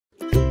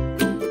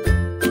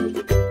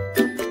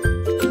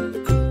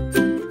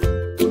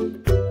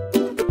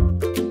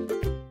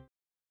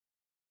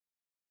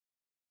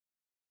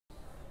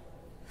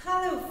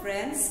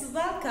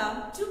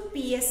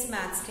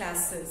maths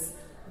classes.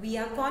 We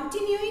are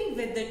continuing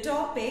with the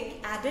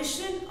topic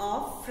addition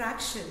of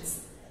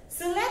fractions.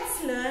 So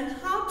let's learn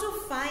how to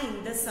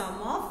find the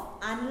sum of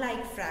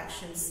unlike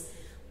fractions.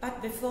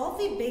 But before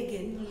we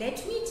begin,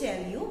 let me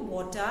tell you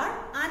what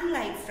are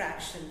unlike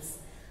fractions.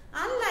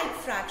 Unlike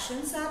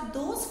fractions are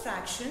those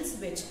fractions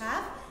which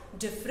have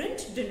different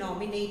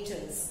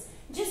denominators.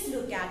 Just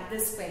look at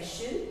this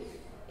question.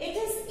 It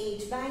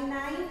is 8 by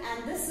 9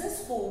 and this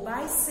is 4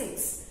 by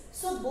 6.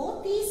 So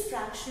both these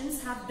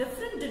fractions have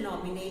different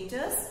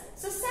denominators.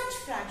 So such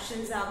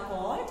fractions are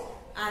called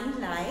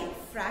unlike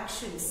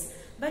fractions.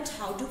 But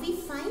how do we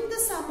find the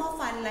sum of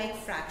unlike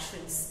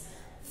fractions?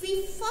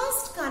 We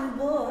first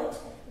convert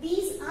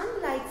these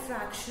unlike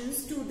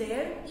fractions to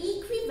their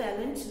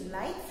equivalent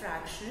like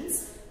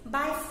fractions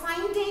by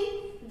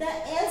finding the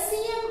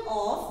LCM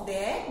of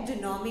their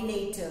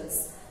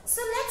denominators.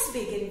 So let's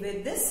begin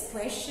with this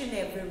question,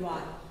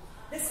 everyone.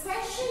 This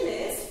question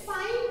is,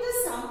 find the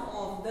sum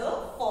of the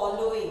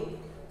following.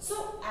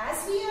 So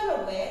as we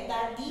are aware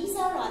that these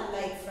are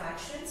unlike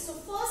fractions, so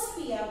first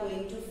we are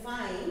going to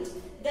find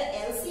the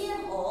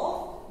LCM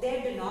of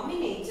their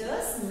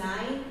denominators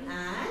 9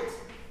 and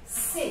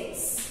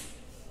 6.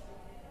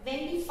 When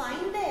we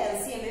find the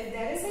LCM, if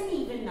there is an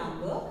even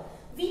number,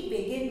 we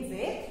begin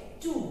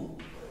with 2.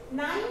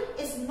 9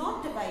 is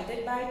not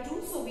divided by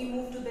 2, so we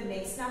move to the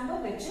next number,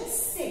 which is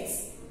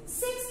 6.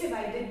 6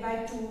 divided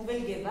by 2 will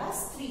give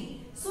us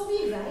 3. So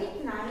we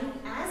write 9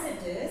 as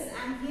it is,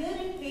 and here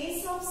in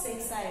place of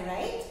 6 I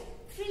write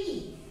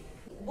 3.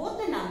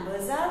 Both the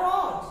numbers are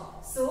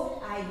odd,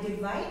 so I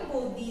divide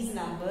both these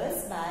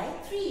numbers by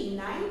 3.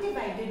 9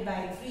 divided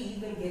by 3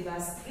 will give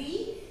us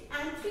 3,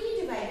 and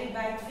 3 divided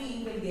by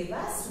 3 will give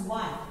us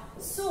 1.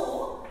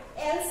 So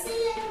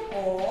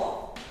LCM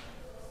of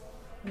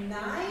 9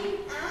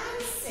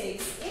 and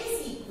 6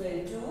 is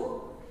equal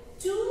to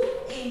 2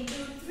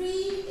 into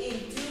 3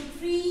 into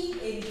 3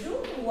 into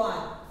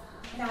 1.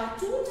 Now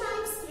 2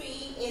 times 3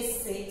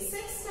 is 6,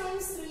 6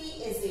 times 3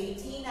 is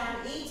 18, and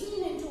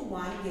 18 into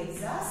 1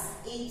 gives us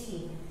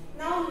 18.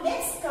 Now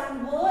let's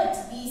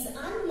convert these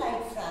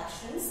unlike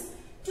fractions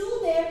to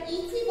their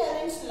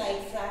equivalent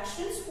like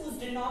fractions whose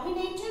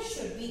denominator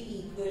should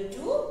be equal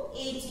to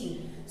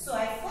 18. So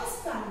I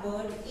first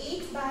convert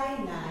 8 by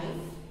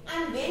 9,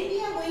 and when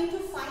we are going to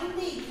find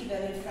the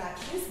equivalent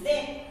fractions,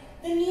 then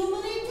the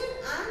numerator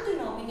and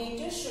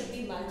denominator should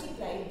be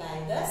multiplied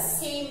by the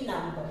same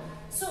number.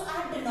 So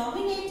at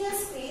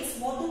denominator's place,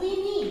 what do we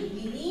need?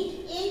 We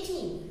need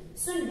 18.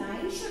 So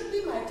 9 should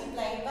be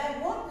multiplied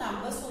by what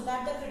number so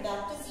that the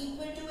product is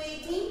equal to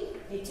 18?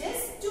 It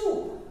is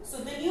 2. So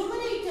the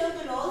numerator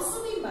will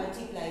also be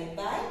multiplied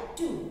by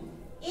 2.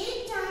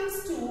 8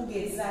 times 2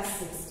 gives us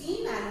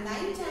 16 and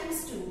 9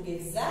 times 2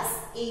 gives us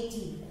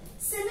 18.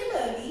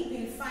 Similarly, we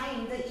will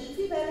find the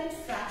equivalent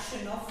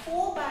fraction of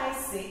 4 by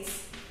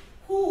 6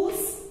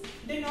 whose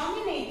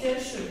denominator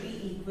should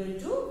be equal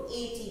to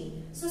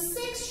 18. So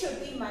 6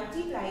 should be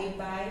multiplied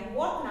by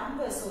what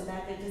number so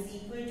that it is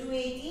equal to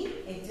 18?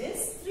 It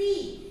is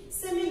 3.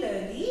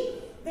 Similarly,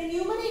 the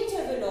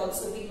numerator will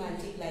also be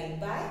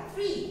multiplied by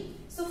 3.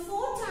 So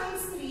 4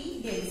 times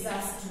 3 gives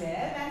us 12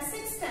 and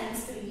 6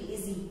 times 3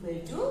 is equal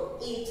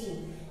to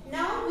 18.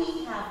 Now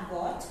we have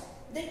got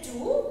the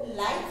two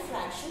like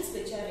fractions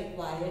which are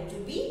required to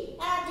be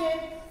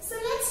added. So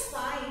let's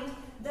find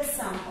the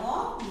sum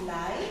of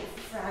like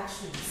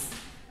fractions.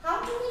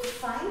 How do we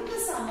find the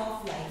sum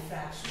of like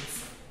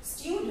fractions?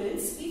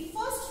 Students, we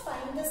first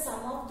find the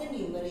sum of the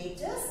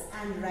numerators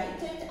and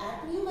write it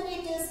at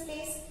numerator's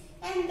place,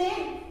 and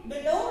then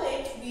below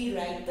it we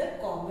write the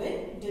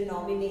common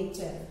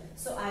denominator.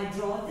 So I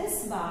draw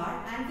this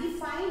bar and we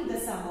find the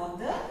sum of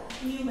the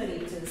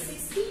numerators.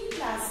 16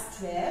 plus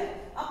 12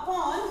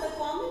 upon the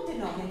common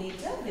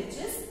denominator, which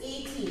is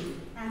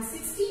 18. And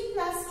 16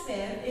 plus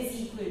 12 is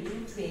equal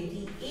to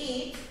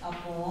 28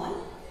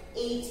 upon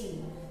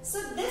 18. So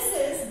this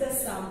is the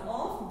sum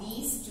of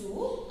these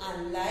two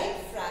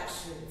unlike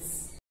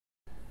fractions.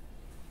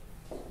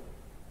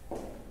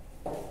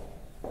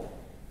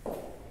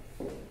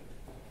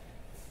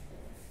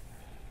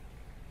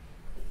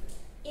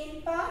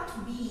 In part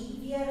B,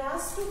 we are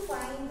asked to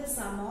find the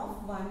sum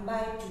of 1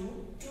 by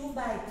 2, 2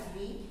 by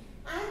 3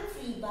 and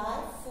 3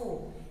 by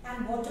 4.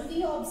 And what do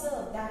we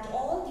observe? That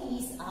all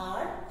these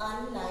are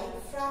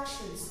unlike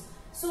fractions.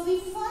 So we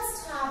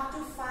first have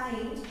to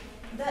find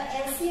the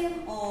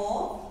LCM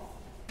of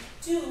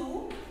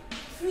 2,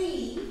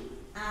 3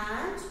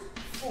 and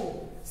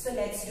 4. So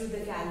let's do the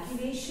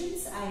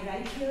calculations. I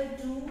write here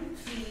 2,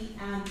 3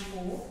 and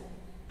 4.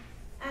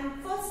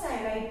 And first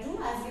I write 2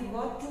 as we've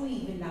got two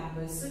even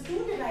numbers. So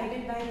 2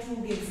 divided by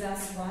 2 gives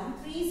us 1,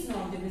 3 is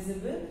not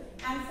divisible,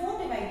 and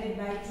 4 divided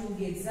by 2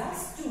 gives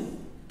us 2.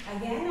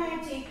 Again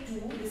I take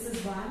 2, this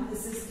is 1,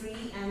 this is 3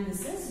 and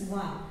this is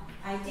 1.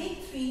 I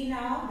take 3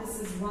 now, this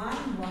is 1,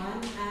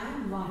 1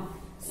 and 1.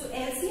 So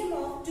LCM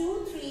of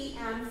 2, 3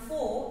 and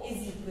 4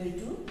 is equal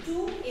to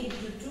 2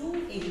 into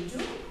 2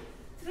 into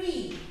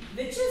 3,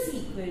 which is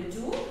equal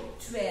to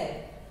 12.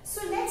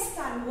 So let's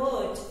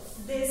convert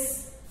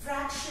this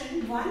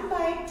fraction 1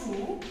 by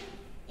 2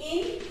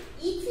 in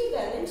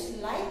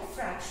equivalent like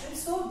fraction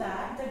so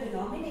that the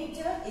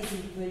denominator is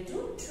equal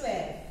to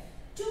 12.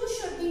 2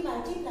 should be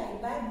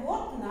multiplied by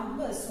what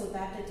number so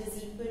that it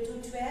is equal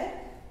to 12?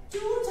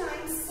 2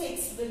 times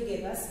 6 will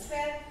give us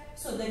 12.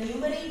 So the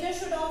numerator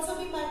should also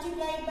be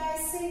multiplied by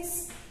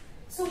 6.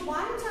 So 1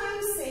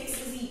 times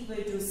 6 is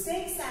equal to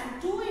 6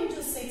 and 2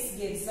 into 6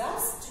 gives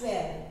us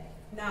 12.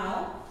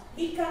 Now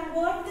we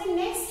convert the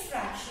next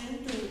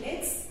fraction to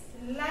its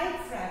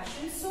like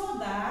fraction so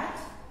that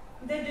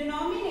the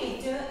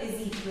denominator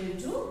is equal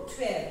to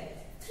 12.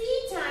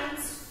 3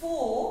 times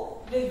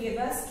 4 will give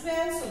us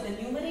 12. So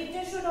the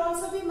numerator should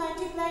also be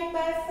multiplied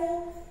by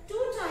 4.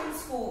 2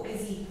 times 4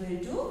 is equal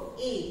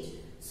to 8.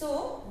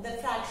 So the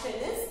fraction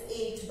is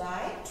 8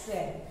 by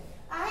 12.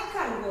 I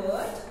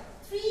convert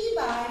 3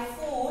 by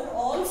 4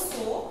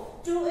 also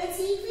to its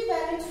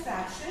equivalent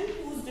fraction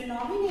whose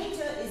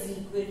denominator is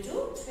equal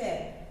to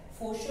 12.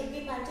 4 should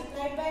be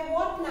multiplied by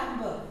what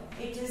number?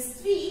 It is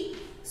 3,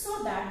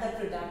 so that the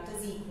product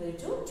is equal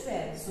to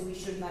 12. So we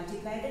should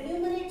multiply the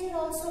numerator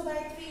also by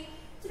 3.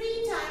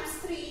 3 times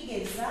 3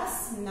 gives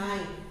us 9.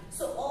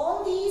 So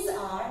all these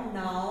are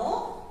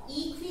now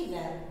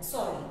equivalent.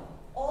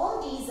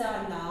 All these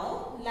are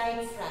now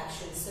like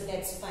fractions. So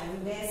let's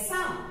find their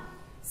sum.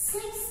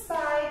 6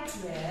 by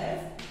 12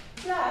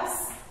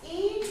 plus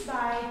 8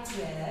 by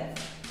 12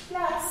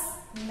 plus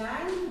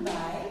 9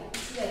 by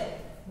 12.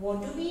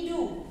 What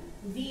do?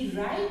 We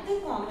write the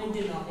common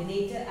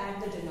denominator at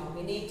the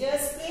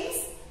denominator's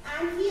place,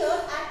 and here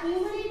at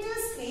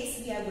numerator's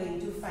place we are going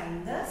to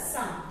find the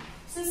sum.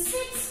 So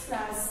 6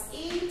 plus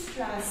 8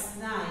 plus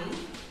 9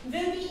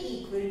 will be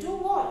equal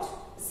to what?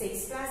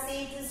 6 plus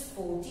 8 is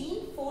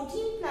 14.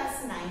 14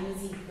 plus 9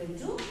 is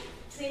equal to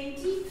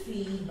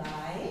 23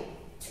 by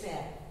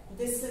 12.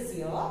 This is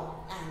your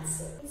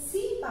answer. In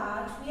C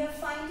part, we are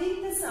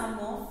finding the sum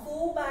of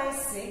 4 by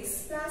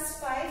 6 plus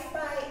 5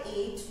 by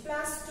 8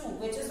 plus 2,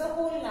 which is a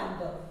whole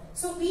number.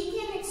 So we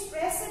can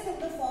express it in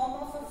the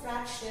form of a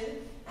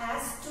fraction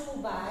as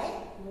 2 by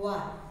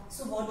 1.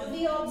 So what do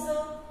we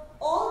observe?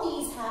 All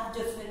these have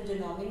different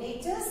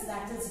denominators.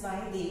 That is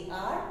why they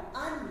are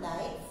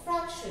unlike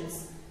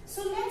fractions.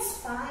 So let's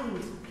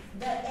find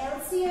the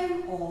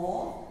LCM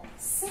of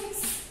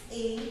 6,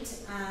 8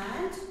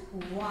 and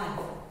 1.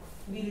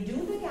 We'll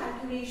do the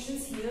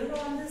calculations here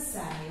on the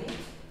side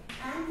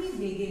and we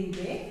begin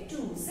with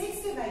 2.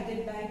 6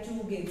 divided by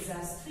 2 gives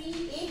us 3.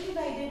 8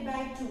 divided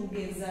by 2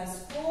 gives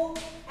us 4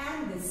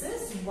 and this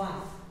is 1.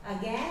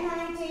 Again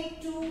I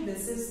take 2.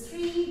 This is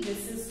 3.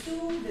 This is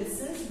 2.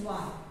 This is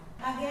 1.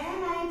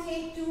 Again I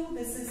take 2.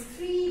 This is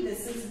 3.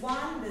 This is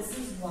 1. This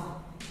is 1.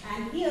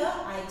 And here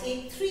I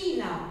take 3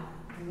 now.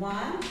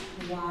 1,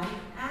 1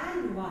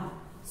 and 1.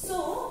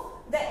 So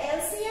the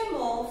LCM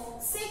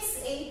of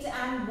 6, 8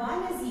 and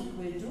 1 is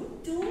equal to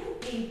 2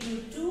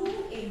 into 2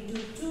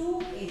 into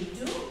 2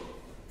 into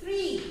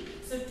 3.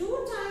 So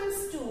 2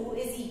 times 2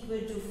 is equal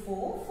to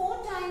 4.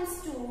 4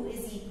 times 2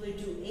 is equal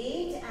to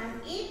 8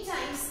 and 8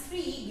 times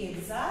 3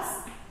 gives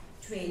us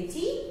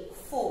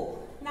 24.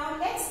 Now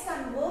let's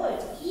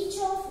convert each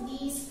of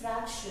these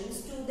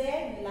fractions to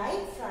their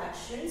like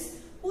fractions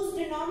whose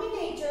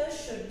denominator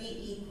should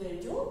be equal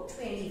to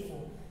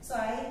 24. So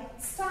I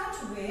start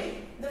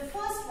with the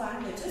first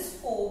one, which is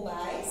 4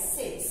 by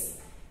 6.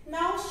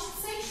 Now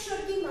 6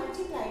 should be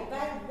multiplied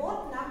by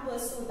what number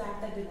so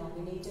that the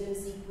denominator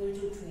is equal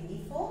to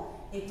 24?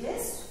 It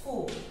is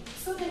 4.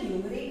 So the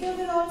numerator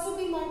will also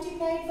be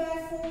multiplied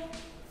by 4.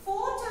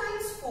 4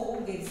 times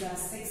 4 gives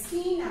us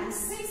 16 and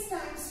 6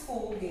 times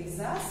 4 gives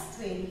us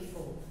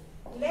 24.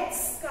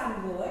 Let's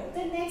convert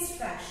the next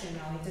fraction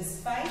now. It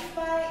is 5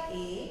 by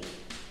 8.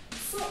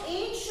 So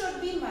 8 should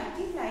be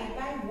multiplied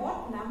by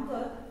what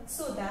number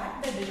so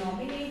that the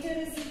denominator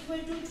is equal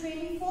to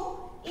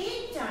 24?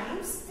 8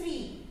 times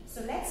 3.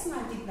 So let's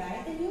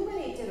multiply the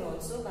numerator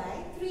also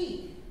by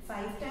 3.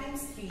 5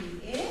 times 3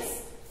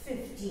 is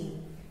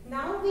 15.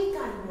 Now we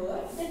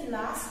convert the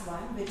last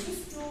one, which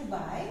is 2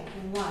 by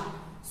 1.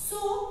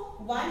 So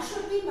 1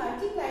 should be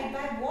multiplied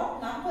by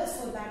what number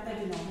so that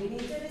the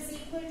denominator is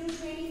equal to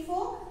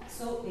 24?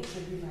 So it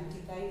should be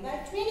multiplied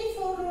by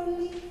 24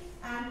 only.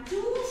 And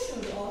 2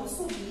 should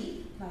also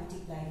be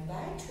multiplied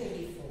by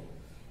 24.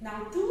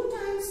 Now 2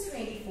 times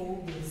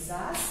 24 gives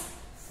us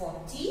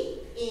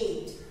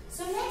 48.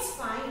 So let's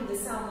find the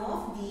sum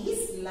of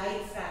these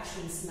like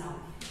fractions now.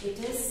 It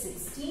is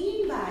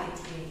 16 by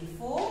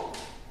 24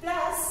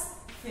 plus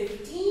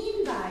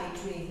 15 by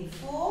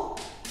 24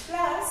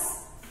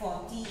 plus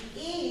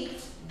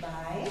 48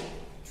 by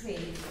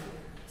 24.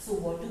 So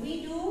what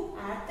do?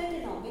 At the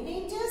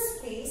denominator's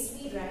place,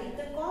 we write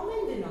the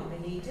common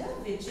denominator,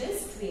 which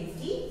is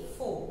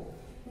 24.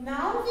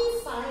 Now we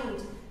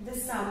find the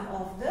sum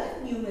of the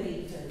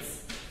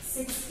numerators.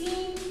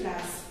 16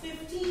 plus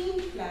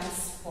 15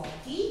 plus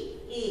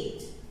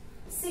 48.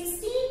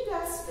 16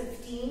 plus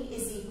 15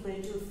 is equal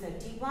to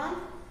 31.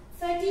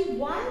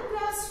 31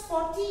 plus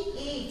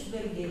 48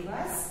 will give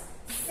us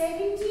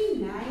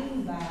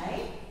 79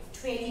 by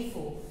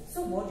 24.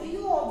 So what do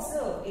you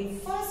observe? In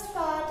first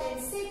part and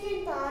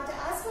second part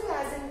as well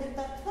as in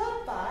the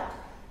third part,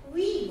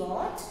 we got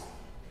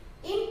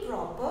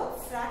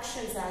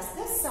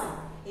the sum.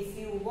 If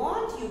you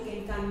want, you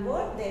can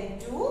convert them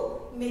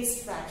to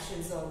mixed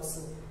fractions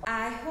also.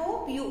 I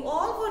hope you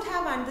all would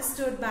have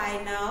understood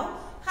by now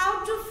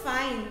how to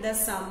find the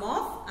sum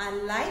of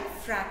unlike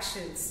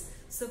fractions.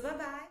 So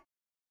bye-bye.